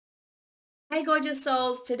Hey, gorgeous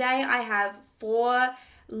souls. Today I have four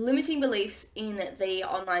limiting beliefs in the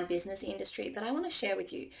online business industry that I want to share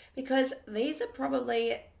with you because these are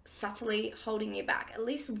probably subtly holding you back. At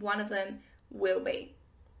least one of them will be.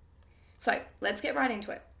 So let's get right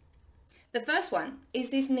into it. The first one is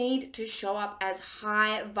this need to show up as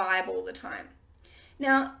high vibe all the time.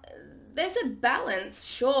 Now, there's a balance.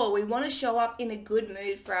 Sure, we want to show up in a good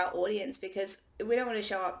mood for our audience because we don't want to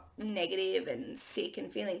show up negative and sick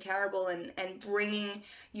and feeling terrible and bringing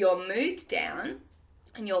your mood down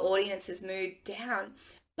and your audience's mood down.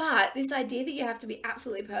 But this idea that you have to be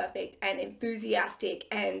absolutely perfect and enthusiastic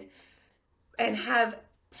and have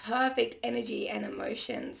perfect energy and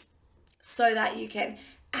emotions so that you can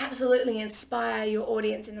absolutely inspire your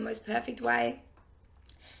audience in the most perfect way,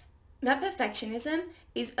 that perfectionism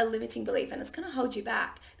is a limiting belief and it's going to hold you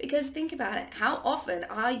back because think about it. How often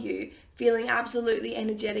are you feeling absolutely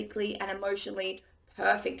energetically and emotionally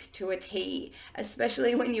perfect to a T,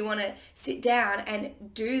 especially when you want to sit down and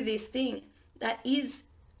do this thing that is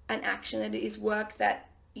an action, that is work that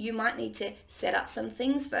you might need to set up some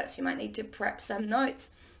things first. You might need to prep some notes.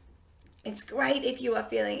 It's great if you are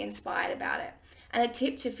feeling inspired about it. And a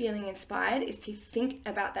tip to feeling inspired is to think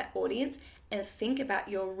about that audience and think about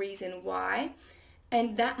your reason why.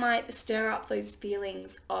 And that might stir up those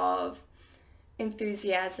feelings of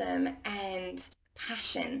enthusiasm and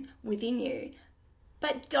passion within you.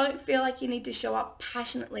 But don't feel like you need to show up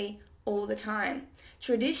passionately all the time.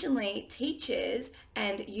 Traditionally, teachers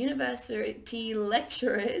and university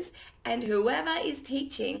lecturers and whoever is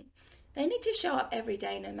teaching, they need to show up every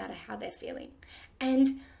day no matter how they're feeling.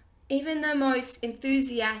 And even the most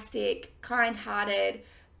enthusiastic, kind-hearted,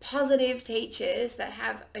 positive teachers that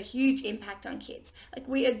have a huge impact on kids. Like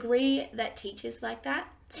we agree that teachers like that,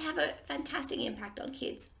 they have a fantastic impact on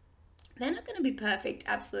kids. They're not going to be perfect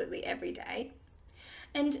absolutely every day.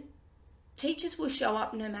 And teachers will show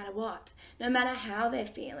up no matter what, no matter how they're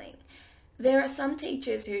feeling. There are some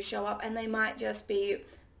teachers who show up and they might just be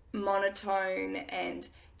monotone and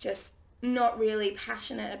just not really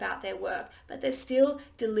passionate about their work, but they're still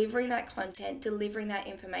delivering that content, delivering that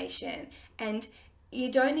information. And you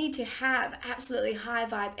don't need to have absolutely high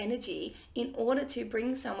vibe energy in order to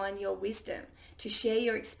bring someone your wisdom, to share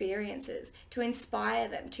your experiences, to inspire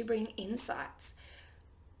them, to bring insights.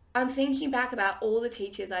 I'm thinking back about all the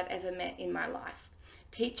teachers I've ever met in my life.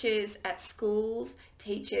 Teachers at schools,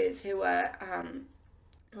 teachers who are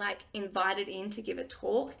like invited in to give a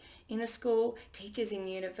talk in the school, teachers in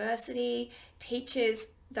university,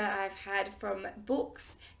 teachers that I've had from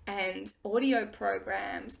books and audio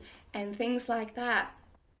programs and things like that.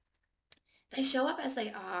 They show up as they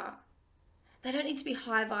are. They don't need to be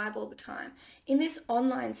high vibe all the time. In this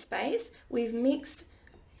online space, we've mixed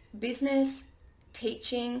business,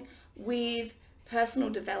 teaching with personal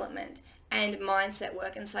development and mindset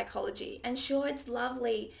work and psychology. And sure, it's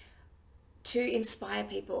lovely to inspire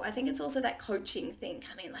people. I think it's also that coaching thing.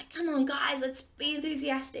 Come in like, come on guys, let's be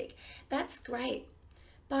enthusiastic. That's great.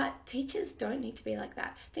 But teachers don't need to be like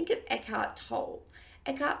that. Think of Eckhart Tolle.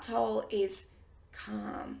 Eckhart Tolle is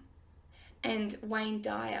calm. And Wayne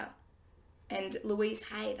Dyer and Louise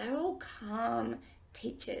Hay, they're all calm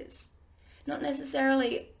teachers. Not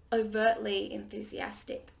necessarily overtly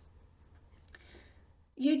enthusiastic.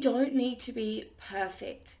 You don't need to be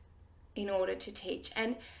perfect in order to teach.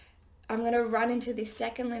 And I'm going to run into this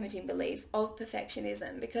second limiting belief of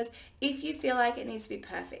perfectionism because if you feel like it needs to be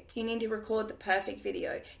perfect, you need to record the perfect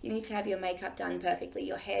video, you need to have your makeup done perfectly,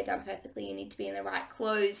 your hair done perfectly, you need to be in the right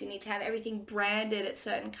clothes, you need to have everything branded at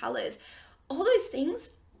certain colors, all those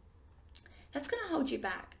things, that's going to hold you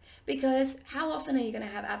back. Because how often are you going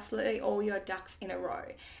to have absolutely all your ducks in a row?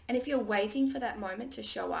 And if you're waiting for that moment to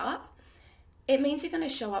show up, it means you're going to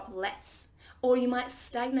show up less. Or you might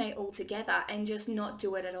stagnate altogether and just not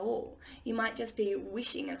do it at all. You might just be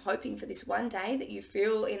wishing and hoping for this one day that you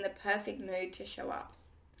feel in the perfect mood to show up.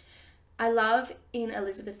 I love in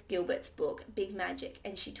Elizabeth Gilbert's book, Big Magic,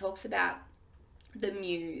 and she talks about the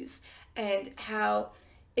muse and how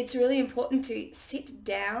it's really important to sit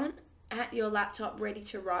down at your laptop ready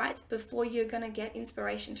to write before you're going to get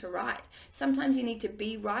inspiration to write. Sometimes you need to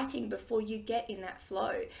be writing before you get in that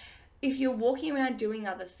flow. If you're walking around doing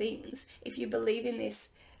other things, if you believe in this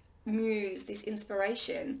muse, this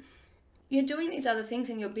inspiration, you're doing these other things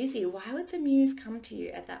and you're busy, why would the muse come to you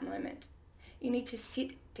at that moment? You need to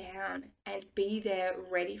sit down and be there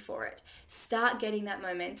ready for it. Start getting that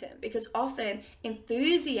momentum because often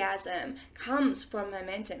enthusiasm comes from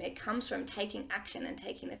momentum. It comes from taking action and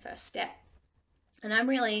taking the first step. And I'm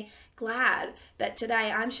really glad that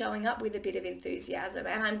today I'm showing up with a bit of enthusiasm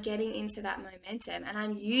and I'm getting into that momentum and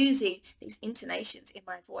I'm using these intonations in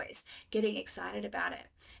my voice, getting excited about it.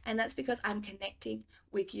 And that's because I'm connecting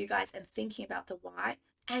with you guys and thinking about the why,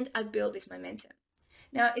 and I've built this momentum.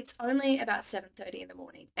 Now it's only about 7:30 in the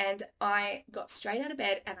morning and I got straight out of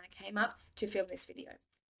bed and I came up to film this video.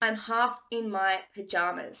 I'm half in my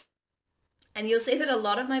pajamas. And you'll see that a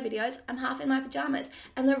lot of my videos, I'm half in my pajamas.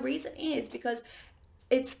 And the reason is because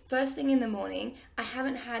it's first thing in the morning. I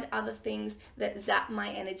haven't had other things that zap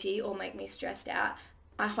my energy or make me stressed out.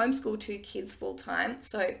 I homeschool 2 kids full time,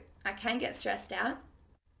 so I can get stressed out.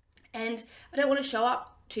 And I don't want to show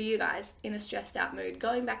up to you guys in a stressed out mood.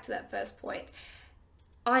 Going back to that first point,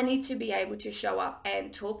 I need to be able to show up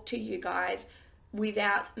and talk to you guys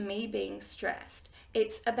without me being stressed.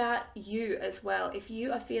 It's about you as well. If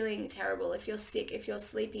you are feeling terrible, if you're sick, if you're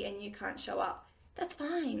sleepy and you can't show up, that's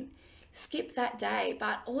fine. Skip that day,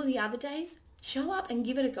 but all the other days, show up and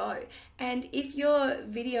give it a go. And if your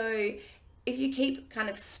video, if you keep kind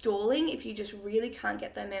of stalling, if you just really can't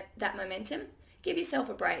get that momentum, give yourself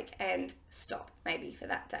a break and stop maybe for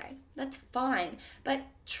that day. That's fine, but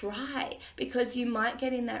try, because you might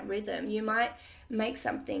get in that rhythm. You might make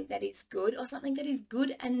something that is good or something that is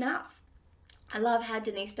good enough. I love how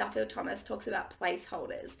Denise Duffield Thomas talks about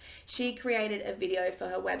placeholders. She created a video for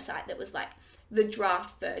her website that was like the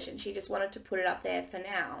draft version. She just wanted to put it up there for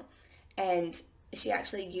now. And she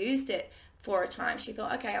actually used it for a time. She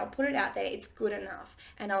thought, okay, I'll put it out there. It's good enough.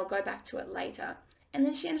 And I'll go back to it later. And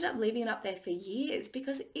then she ended up leaving it up there for years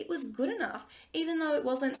because it was good enough, even though it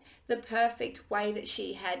wasn't the perfect way that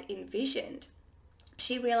she had envisioned.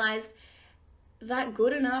 She realized that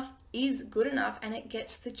good enough is good enough and it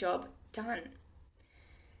gets the job done.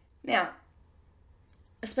 Now,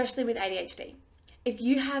 especially with ADHD. If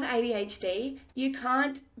you have ADHD, you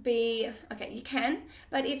can't be, okay, you can,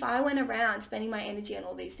 but if I went around spending my energy on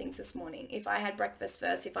all these things this morning, if I had breakfast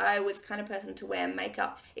first, if I was kind of person to wear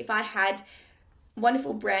makeup, if I had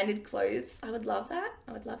wonderful branded clothes, I would love that.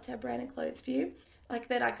 I would love to have branded clothes for you, like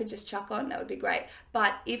that I could just chuck on, that would be great.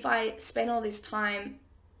 But if I spent all this time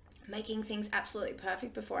making things absolutely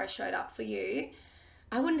perfect before I showed up for you,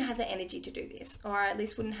 I wouldn't have the energy to do this, or I at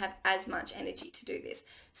least wouldn't have as much energy to do this.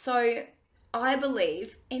 So I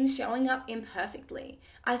believe in showing up imperfectly.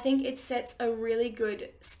 I think it sets a really good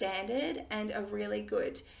standard and a really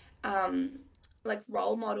good like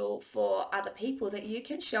role model for other people, that you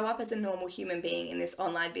can show up as a normal human being in this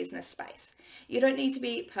online business space. You don't need to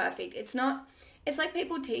be perfect. It's like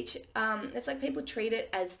people teach, it's like people treat it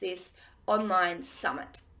as this online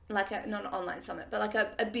summit, like not an online summit, but like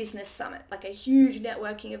a business summit, like a huge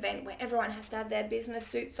networking event where everyone has to have their business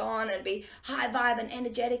suits on and be high vibe and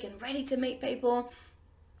energetic and ready to meet people.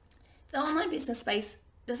 The online business space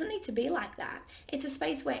doesn't need to be like that. It's a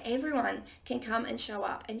space where everyone can come and show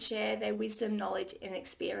up and share their wisdom, knowledge, and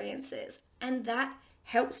experiences. And that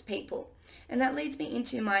helps people. And that leads me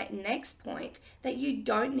into my next point, that you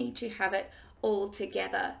don't need to have it all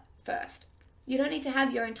together first. You don't need to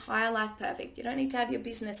have your entire life perfect. You don't need to have your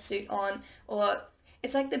business suit on, or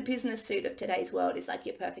it's like the business suit of today's world is like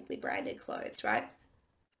your perfectly branded clothes, right?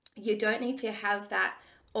 You don't need to have that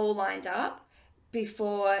all lined up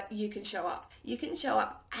before you can show up. You can show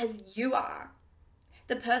up as you are,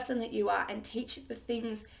 the person that you are, and teach the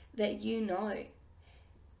things that you know.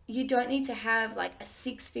 You don't need to have like a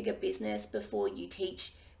 6-figure business before you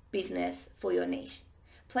teach business for your niche.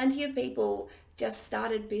 Plenty of people just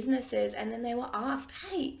started businesses and then they were asked,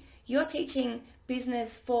 hey, you're teaching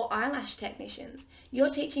business for eyelash technicians. You're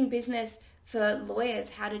teaching business for lawyers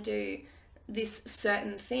how to do this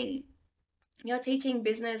certain thing. You're teaching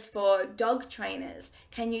business for dog trainers.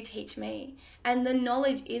 Can you teach me? And the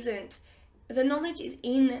knowledge is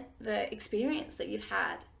in the experience that you've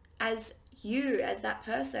had as you, as that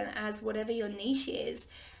person, as whatever your niche is,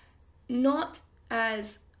 not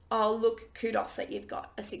as, oh, look, kudos that you've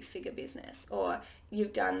got a 6-figure business or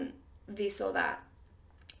you've done this or that.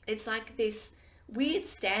 It's like this weird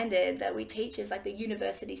standard that we teach as like the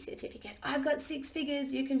university certificate. I've got 6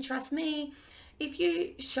 figures, you can trust me. If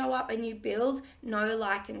you show up and you build know,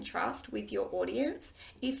 like, and trust with your audience,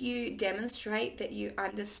 if you demonstrate that you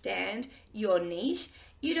understand your niche,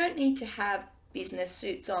 you don't need to have business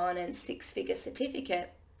suits on and 6-figure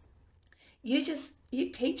certificate. You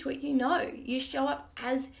teach what you know. You show up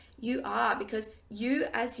as you are, because you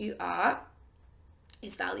as you are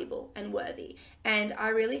is valuable and worthy. And I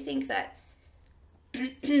really think that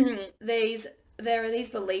there are these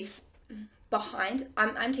beliefs behind,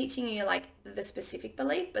 I'm teaching you like the specific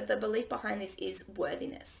belief, but the belief behind this is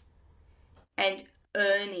worthiness and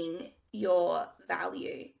earning your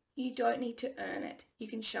value. You don't need to earn it. You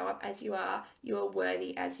can show up as you are. You are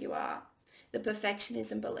worthy as you are. The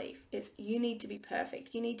perfectionism belief is you need to be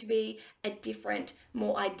perfect. You need to be a different,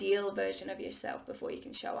 more ideal version of yourself before you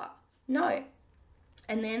can show up. No.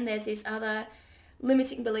 And then there's this other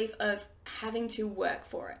limiting belief of having to work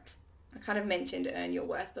for it. I kind of mentioned earn your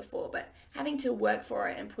worth before, but having to work for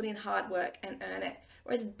it and put in hard work and earn it.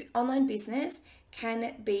 Whereas online business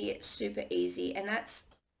can be super easy. And that's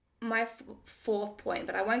my fourth point,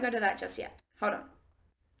 but I won't go to that just yet. Hold on.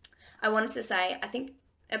 I wanted to say, I think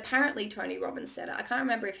apparently Tony Robbins said it. I can't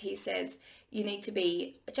remember if he says you need to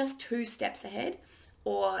be just 2 steps ahead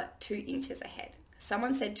or 2 inches ahead.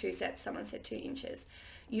 Someone said 2 steps, someone said 2 inches.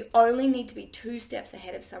 You only need to be 2 steps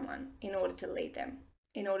ahead of someone in order to lead them,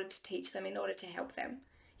 in order to teach them, in order to help them.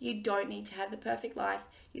 You don't need to have the perfect life.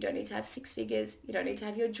 You don't need to have 6 figures. You don't need to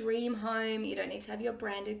have your dream home. You don't need to have your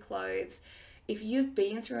branded clothes. If you've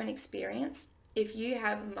been through an experience, if you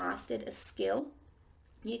have mastered a skill,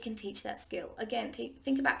 you can teach that skill. Again,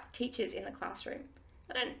 think about teachers in the classroom.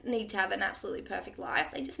 They don't need to have an absolutely perfect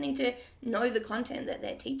life. They just need to know the content that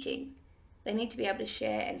they're teaching. They need to be able to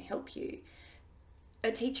share and help you.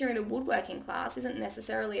 A teacher in a woodworking class isn't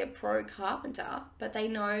necessarily a pro carpenter, but they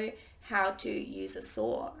know how to use a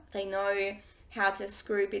saw. They know how to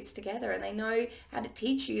screw bits together, and they know how to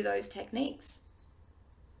teach you those techniques.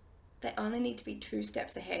 They only need to be 2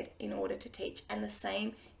 steps ahead in order to teach, and the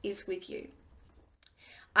same is with you.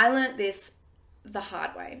 I learnt this the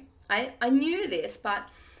hard way. I knew this, but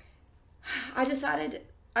I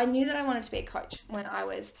knew that I wanted to be a coach when I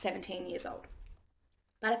was 17 years old,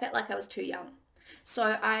 but I felt like I was too young.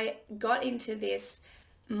 So I got into this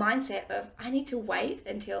mindset of I need to wait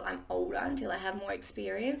until I'm older, until I have more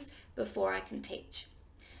experience before I can teach.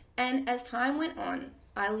 And as time went on,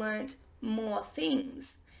 I learnt more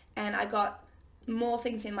things and I got more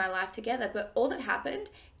things in my life together. But all that happened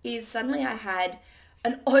is suddenly I had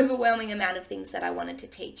an overwhelming amount of things that I wanted to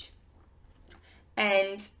teach.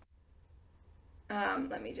 And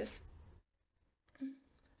let me just,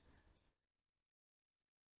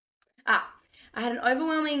 ah, I had an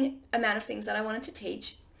overwhelming amount of things that I wanted to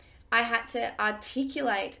teach. I had to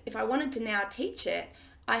articulate, if I wanted to now teach it,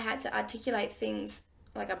 I had to articulate things,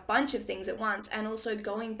 like a bunch of things at once, and also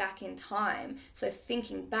going back in time. So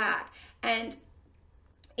thinking back. And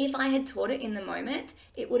if I had taught it in the moment,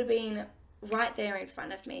 it would have been right there in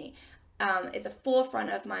front of me, at the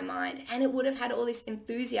forefront of my mind. And it would have had all this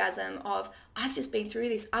enthusiasm of, I've just been through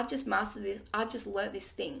this, I've just mastered this, I've just learnt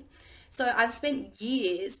this thing. So I've spent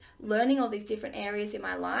years learning all these different areas in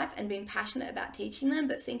my life and been passionate about teaching them,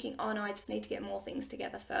 but thinking, oh no, I just need to get more things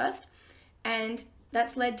together first. And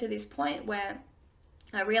that's led to this point where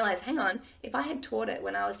I realized, hang on, if I had taught it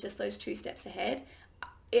when I was just those 2 steps ahead,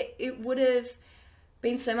 it would have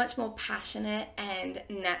been so much more passionate and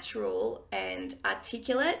natural and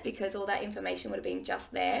articulate because all that information would have been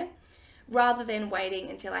just there rather than waiting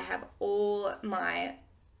until I have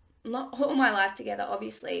not all my life together,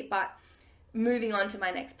 obviously, but moving on to my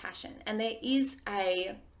next passion. And there is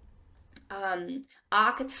a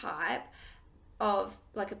archetype of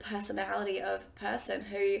like a personality of person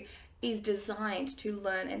who is designed to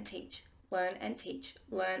learn and teach, learn and teach,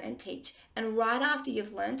 learn and teach. And right after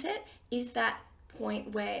you've learned it is that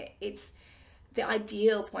point where it's the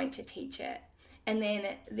ideal point to teach it. And then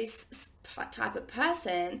this type of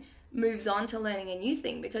person moves on to learning a new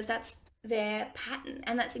thing because that's their pattern.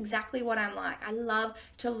 And that's exactly what I'm like. I love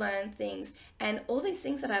to learn things. And all these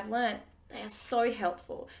things that I've learned, they are so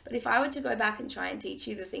helpful. But if I were to go back and try and teach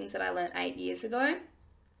you the things that I learned 8 years ago,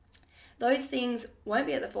 those things won't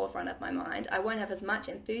be at the forefront of my mind. I won't have as much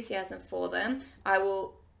enthusiasm for them. I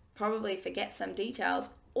will probably forget some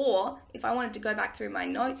details. Or if I wanted to go back through my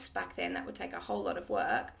notes back then, that would take a whole lot of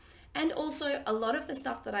work. And also a lot of the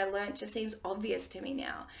stuff that I learned just seems obvious to me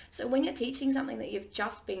now. So when you're teaching something that you've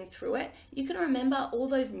just been through it, you can remember all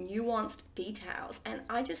those nuanced details. And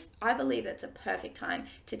I believe that's a perfect time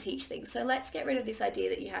to teach things. So let's get rid of this idea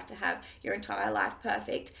that you have to have your entire life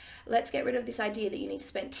perfect. Let's get rid of this idea that you need to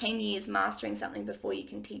spend 10 years mastering something before you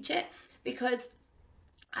can teach it, because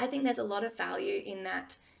I think there's a lot of value in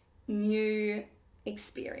that new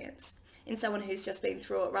experience, in someone who's just been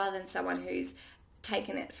through it rather than someone who's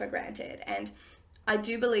taken it for granted. And I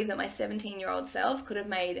do believe that my 17-year-old self could have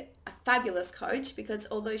made a fabulous coach because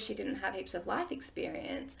although she didn't have heaps of life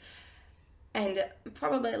experience and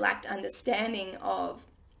probably lacked understanding of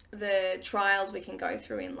the trials we can go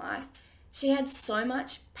through in life, she had so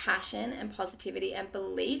much passion and positivity and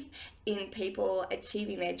belief in people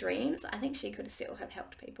achieving their dreams. I think she could still have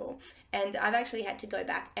helped people. And I've actually had to go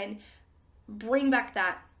back and bring back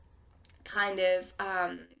that kind of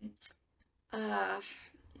uh,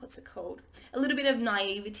 what's it called? A little bit of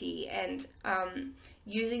naivety, and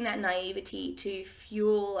using that naivety to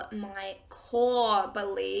fuel my core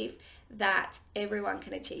belief that everyone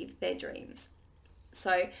can achieve their dreams.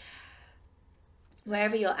 So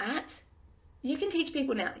wherever you're at, you can teach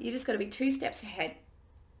people now. You just got to be 2 steps ahead.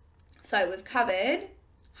 So we've covered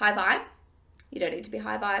high vibe. You don't need to be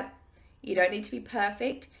high vibe. You don't need to be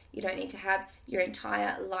perfect. You don't need to have your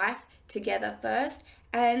entire life together first.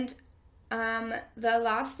 And the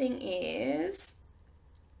last thing is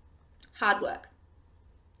hard work.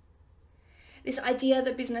 This idea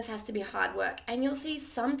that business has to be hard work. And you'll see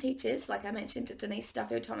some teachers, like I mentioned to Denise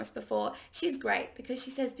Duffield-Thomas before, she's great because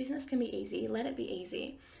she says business can be easy, let it be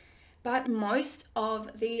easy. But most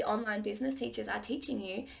of the online business teachers are teaching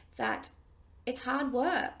you that it's hard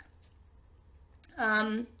work.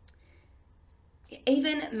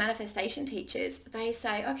 Even manifestation teachers, they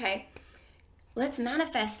say, okay, let's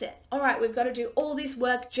manifest it. All right, we've got to do all this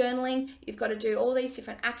work, journaling. You've got to do all these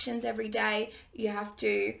different actions every day. You have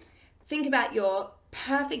to think about your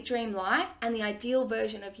perfect dream life and the ideal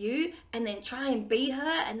version of you, and then try and be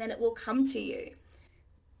her, and then it will come to you.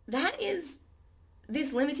 That is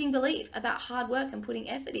this limiting belief about hard work and putting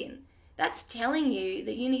effort in. That's telling you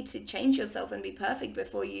that you need to change yourself and be perfect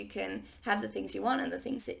before you can have the things you want and the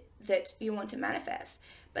things that you want to manifest.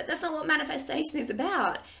 But that's not what manifestation is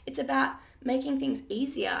about. It's about making things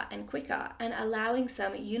easier and quicker and allowing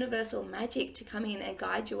some universal magic to come in and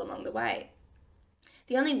guide you along the way.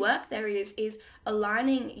 The only work there is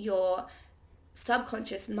aligning your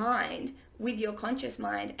subconscious mind with your conscious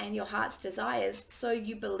mind and your heart's desires, so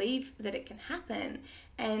you believe that it can happen,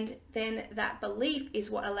 and then that belief is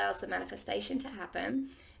what allows the manifestation to happen.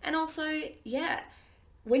 And also,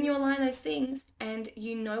 when you align those things and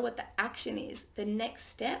you know what the action is, the next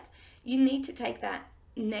step, you need to take that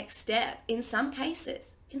next step. In some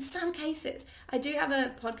cases, I do have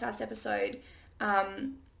a podcast episode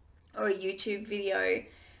or a YouTube video.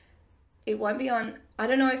 It won't be on, I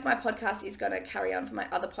don't know if my podcast is going to carry on for my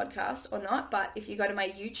other podcast or not, but if you go to my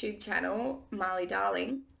YouTube channel, Marley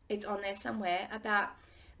Darling, it's on there somewhere, about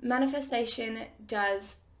manifestation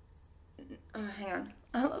does, hang on,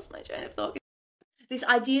 I lost my train of thought. This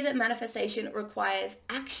idea that manifestation requires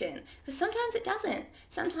action, because sometimes it doesn't.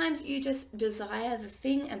 Sometimes you just desire the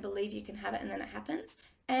thing and believe you can have it, and then it happens.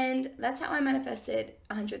 And that's how I manifested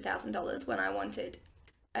 $100,000 when I wanted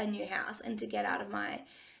a new house and to get out of my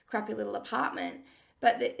crappy little apartment.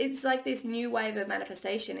 But it's like this new wave of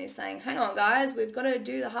manifestation is saying, hang on guys, we've got to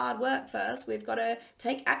do the hard work first. We've got to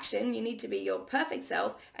take action. You need to be your perfect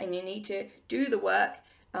self, and you need to do the work,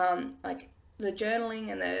 like the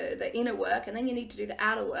journaling and the inner work, and then you need to do the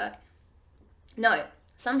outer work. No,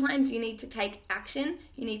 sometimes you need to take action.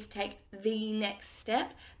 You need to take the next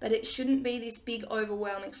step, but it shouldn't be this big,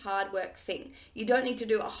 overwhelming, hard work thing. You don't need to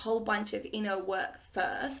do a whole bunch of inner work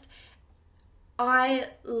first. I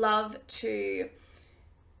love to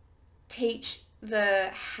teach the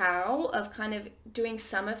how of kind of doing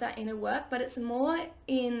some of that inner work, but it's more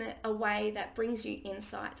in a way that brings you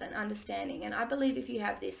insights and understanding. And I believe if you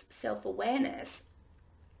have this self-awareness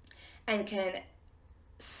and can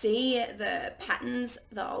see the patterns,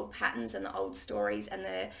 the old patterns and the old stories and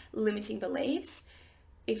the limiting beliefs,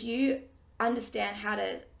 if you understand how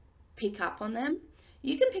to pick up on them,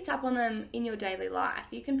 you can pick up on them in your daily life.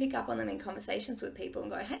 You can pick up on them in conversations with people and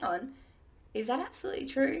go, hang on, is that absolutely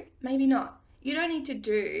true? Maybe not. You don't need to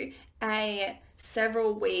do a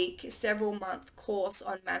several week, several month course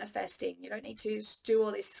on manifesting. You don't need to do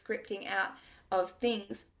all this scripting out of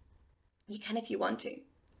things. You can if you want to,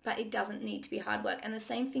 but it doesn't need to be hard work. And the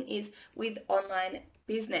same thing is with online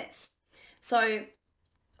business. So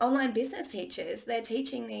online business teachers, they're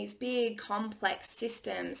teaching these big complex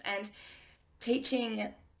systems and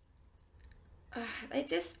teaching,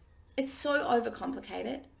 it's so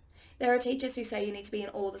overcomplicated. There are teachers who say you need to be in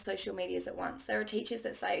all the social medias at once. There are teachers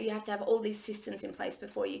that say you have to have all these systems in place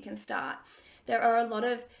before you can start. There are a lot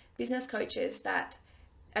of business coaches that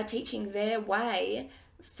are teaching their way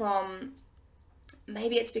from,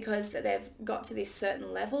 maybe it's because that they've got to this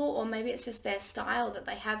certain level, or maybe it's just their style that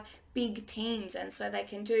they have big teams and so they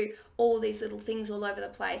can do all these little things all over the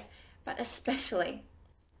place. But especially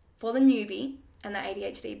for the newbie and the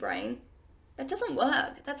ADHD brain, that doesn't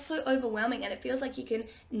work. That's so overwhelming, and it feels like you can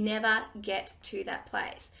never get to that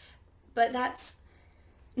place. But that's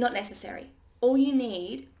not necessary. All you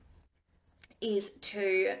need is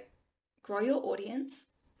to grow your audience,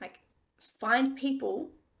 like find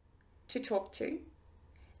people to talk to,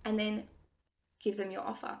 and then give them your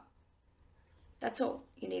offer. That's all.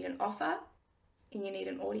 You need an offer and you need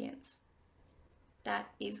an audience. That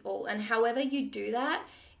is all. And however you do that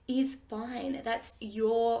is fine. That's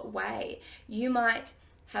your way. You might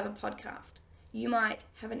have a podcast. You might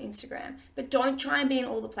have an Instagram, but don't try and be in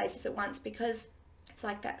all the places at once, because it's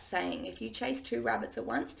like that saying, if you chase two rabbits at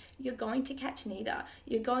once, you're going to catch neither.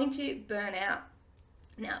 You're going to burn out.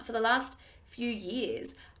 Now, for the last few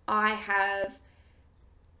years, I have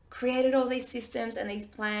created all these systems and these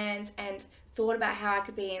plans and thought about how I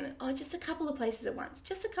could be in just a couple of places at once,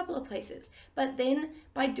 just a couple of places. But then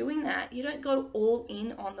by doing that, you don't go all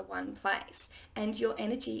in on the one place, and your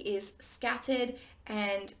energy is scattered,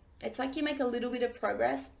 and it's like you make a little bit of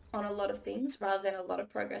progress on a lot of things rather than a lot of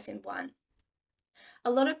progress in one.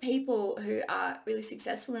 A lot of people who are really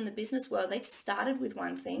successful in the business world, they just started with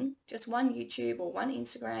one thing, just one YouTube or one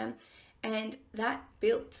Instagram, and that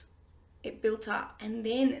built. It built up, and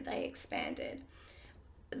then they expanded.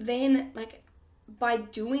 Then, like, by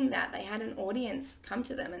doing that, they had an audience come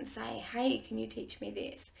to them and say, hey, can you teach me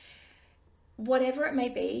this? Whatever it may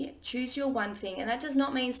be, choose your one thing. And that does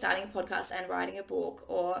not mean starting a podcast and writing a book,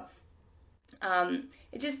 or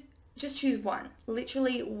it just choose one,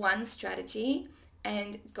 literally one strategy,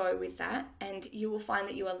 and go with that. And you will find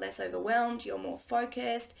that you are less overwhelmed, you're more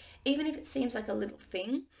focused, even if it seems like a little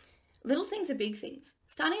thing. Little things are big things.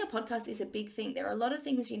 Starting a podcast is a big thing. There are a lot of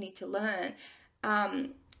things you need to learn.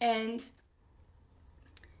 And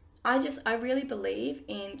I really believe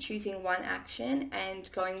in choosing one action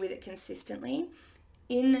and going with it consistently.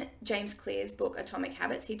 In James Clear's book, Atomic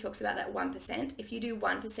Habits, he talks about that 1%. If you do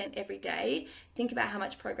 1% every day, think about how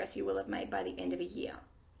much progress you will have made by the end of a year.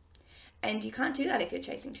 And you can't do that if you're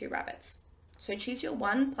chasing two rabbits. So choose your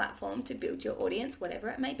one platform to build your audience, whatever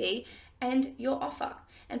it may be, and your offer,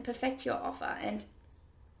 and perfect your offer. And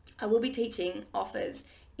I will be teaching offers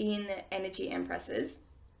in Energy Empresses,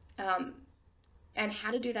 and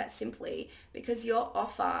how to do that simply, because your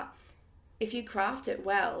offer, if you craft it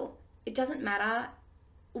well, it doesn't matter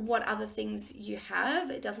what other things you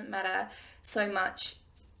have. It doesn't matter so much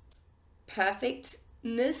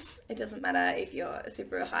perfectness. It doesn't matter if you're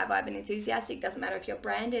super high vibe and enthusiastic. It doesn't matter if you're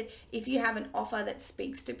branded. If you have an offer that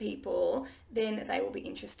speaks to people, then they will be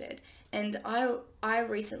interested. And I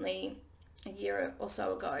recently, a year or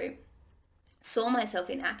so ago, saw myself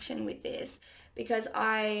in action with this, because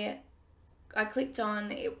I clicked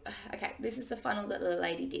on it. Okay, this is the funnel that the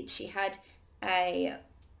lady did. She had a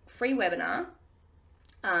free webinar,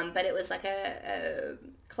 but it was like a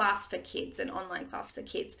class for kids, an online class for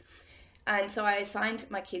kids. And so I signed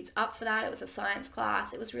my kids up for that. It was a science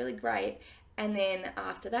class. It was really great. And then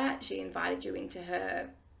after that, she invited you into her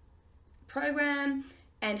program,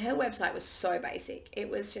 and her website was so basic. It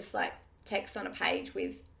was just like text on a page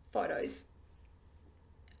with photos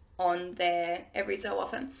on there every so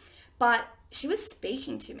often. But she was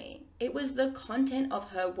speaking to me. It was the content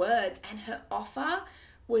of her words, and her offer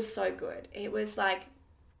was so good. It was like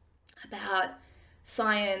about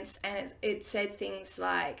science, and it said things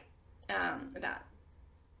like about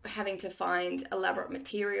having to find elaborate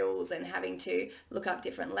materials and having to look up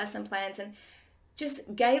different lesson plans, and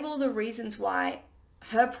just gave all the reasons why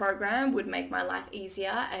her program would make my life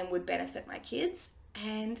easier and would benefit my kids.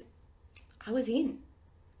 And I was in,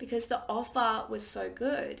 because the offer was so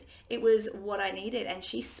good. It was what I needed, and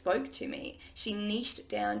she spoke to me. She niched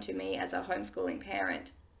down to me as a homeschooling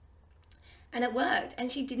parent. And it worked,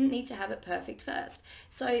 and she didn't need to have it perfect first.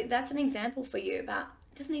 So that's an example for you about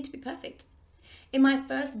it doesn't need to be perfect. In my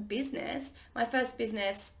first business,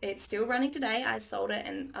 it's still running today. I sold it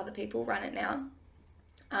and other people run it now.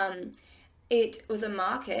 It is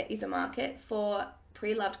a market for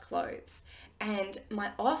pre-loved clothes. And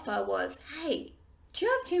my offer was, hey, do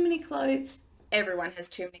you have too many clothes? Everyone has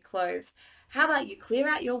too many clothes. How about you clear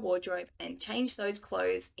out your wardrobe and change those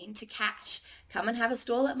clothes into cash? Come and have a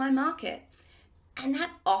stall at my market. And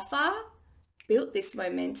that offer built this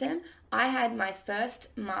momentum. I had my first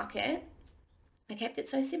market. I kept it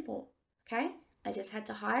so simple, okay? I just had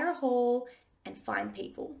to hire a hall and find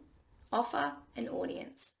people, offer an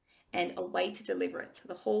audience, and a way to deliver it. So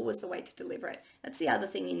the hall was the way to deliver it. That's the other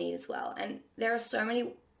thing you need as well. And there are so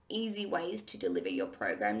many easy ways to deliver your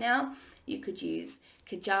program now. You could use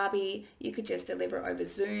Kajabi. You could just deliver over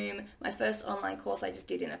Zoom. My first online course I just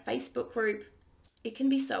did in a Facebook group. It can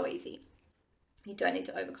be so easy. You don't need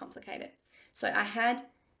to overcomplicate it. So I had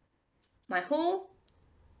my hall,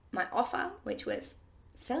 my offer, which was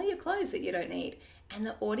sell your clothes that you don't need. And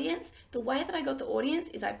the audience, the way that I got the audience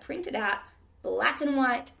is I printed out black and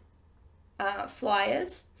white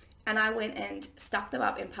flyers, and I went and stuck them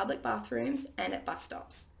up in public bathrooms and at bus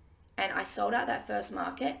stops. And I sold out that first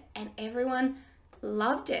market, and everyone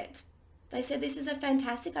loved it. They said, this is a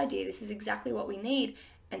fantastic idea. This is exactly what we need.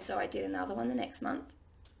 And so I did another one the next month.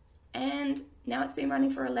 And now it's been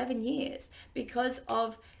running for 11 years because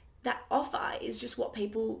of that offer is just what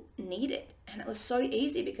people needed. And it was so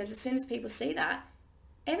easy because as soon as people see that,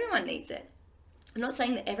 everyone needs it. I'm not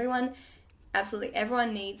saying that absolutely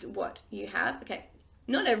everyone needs what you have. Okay,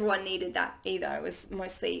 not everyone needed that either. It was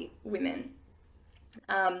mostly women.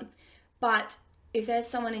 Um, but if there's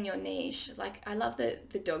someone in your niche, like I love the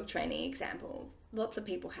dog training example. Lots of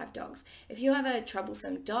people have dogs. If you have a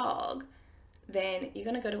troublesome dog, then you're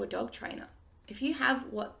going to go to a dog trainer. If you have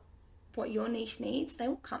what your niche needs, they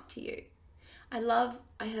will come to you.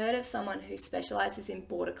 I heard of someone who specializes in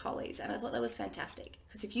border collies, and I thought that was fantastic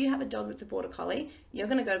because if you have a dog that's a border collie, you're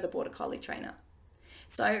going to go to the border collie trainer.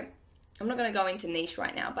 So I'm not going to go into niche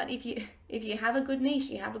right now, but if you have a good niche,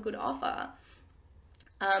 you have a good offer,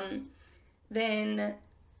 um, then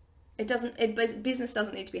business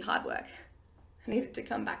doesn't need to be hard work. I needed to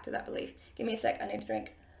come back to that belief. Give me a sec. I need a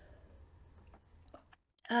drink.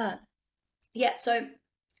 Ah, yeah. So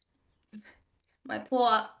my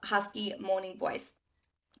poor husky morning voice.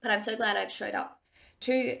 But I'm so glad I've showed up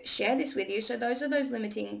to share this with you. So those are those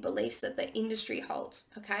limiting beliefs that the industry holds,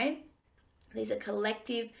 okay? These are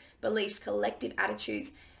collective beliefs, collective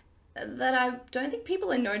attitudes that I don't think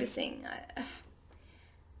people are noticing.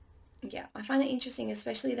 Yeah, I find it interesting,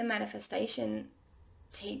 especially the manifestation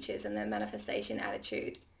teachers and the manifestation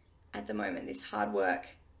attitude at the moment. This hard work,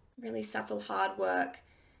 really subtle hard work,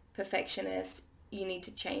 perfectionist, you need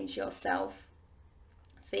to change yourself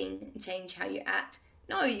thing, change how you act.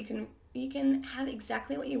 No, you can have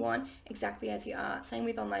exactly what you want, exactly as you are. Same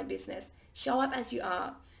with online business. Show up as you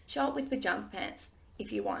are. Show up with pajama pants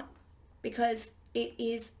if you want, because it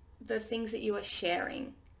is the things that you are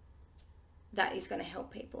sharing that is going to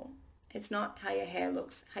help people. It's not how your hair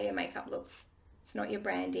looks, how your makeup looks. It's not your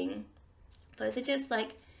branding. Those are just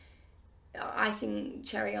like icing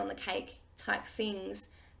cherry on the cake type things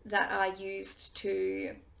that are used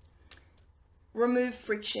to remove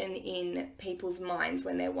friction in people's minds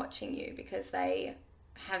when they're watching you because they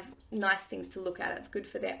have nice things to look at. It's good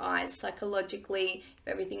for their eyes. Psychologically, if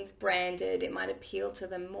everything's branded, it might appeal to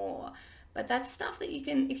them more. But that's stuff that you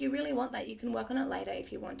can, if you really want that, you can work on it later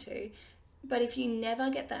if you want to. But if you never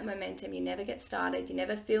get that momentum, you never get started, you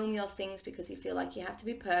never film your things because you feel like you have to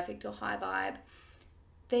be perfect or high vibe,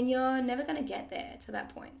 then you're never going to get there to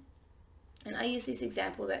that point. And I use this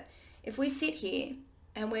example that if we sit here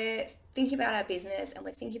and we're thinking about our business and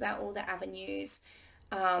we're thinking about all the avenues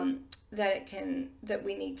that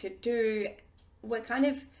we need to do, we're kind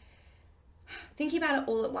of thinking about it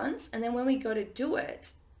all at once. And then when we go to do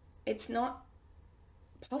it, it's not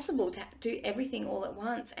possible to do everything all at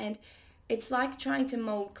once. And it's like trying to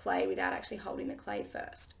mold clay without actually holding the clay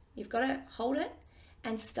first. You've got to hold it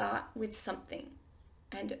and start with something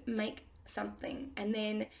and make something. And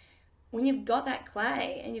then when you've got that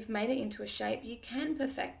clay and you've made it into a shape, you can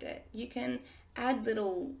perfect it. You can add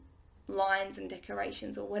little lines and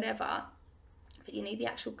decorations or whatever, but you need the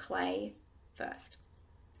actual clay first.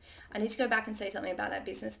 I need to go back and say something about that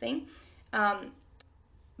business thing.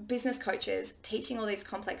 Business coaches teaching all these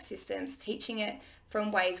complex systems, teaching it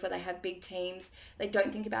from ways where they have big teams. They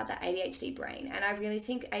don't think about that ADHD brain. And I really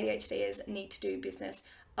think ADHDers need to do business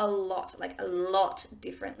a lot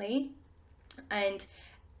differently. And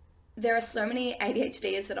there are so many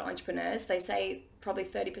ADHDers that are entrepreneurs. They say probably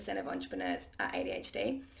 30% of entrepreneurs are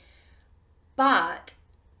ADHD, but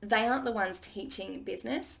they aren't the ones teaching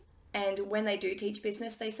business. And when they do teach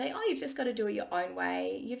business, they say, oh, you've just got to do it your own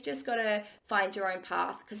way. You've just got to find your own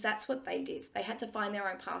path, because that's what they did. They had to find their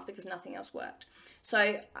own path because nothing else worked.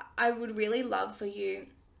 So I would really love for you,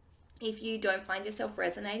 if you don't find yourself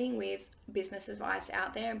resonating with business advice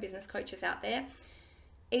out there and business coaches out there,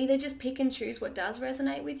 either just pick and choose what does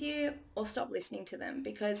resonate with you or stop listening to them.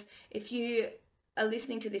 Because if you are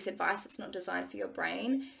listening to this advice that's not designed for your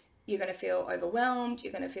brain, you're going to feel overwhelmed,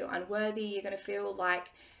 you're going to feel unworthy, you're going to feel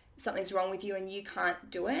like something's wrong with you and you can't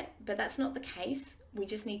do it. But that's not the case. We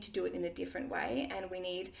just need to do it in a different way, and we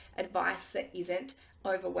need advice that isn't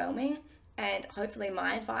overwhelming. And hopefully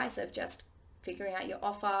my advice of just figuring out your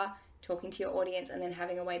offer, talking to your audience, and then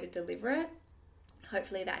having a way to deliver it,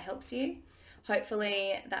 hopefully that helps you.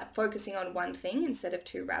 Hopefully that focusing on one thing instead of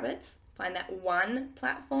two rabbits. Find that one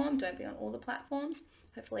platform. Don't be on all the platforms.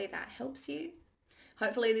 Hopefully that helps you.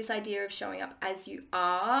 Hopefully this idea of showing up as you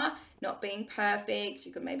are, not being perfect.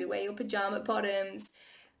 You could maybe wear your pajama bottoms,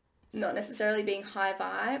 not necessarily being high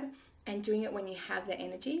vibe, and doing it when you have the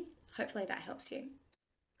energy. Hopefully that helps you.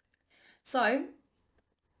 So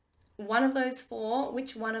one of those four,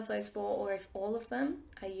 which one of those four, or if all of them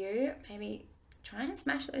are you, maybe try and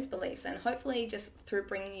smash those beliefs, and hopefully just through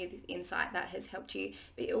bringing you this insight that has helped you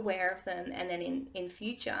be aware of them, and then in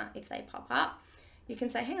future if they pop up, you can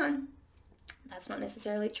say, hang on, that's not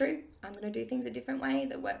necessarily true. I'm going to do things a different way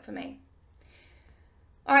that work for me.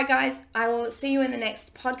 All right, guys, I will see you in the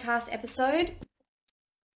next podcast episode.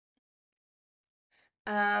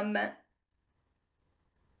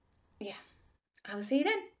 Yeah, I will see you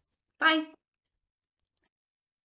then. Bye.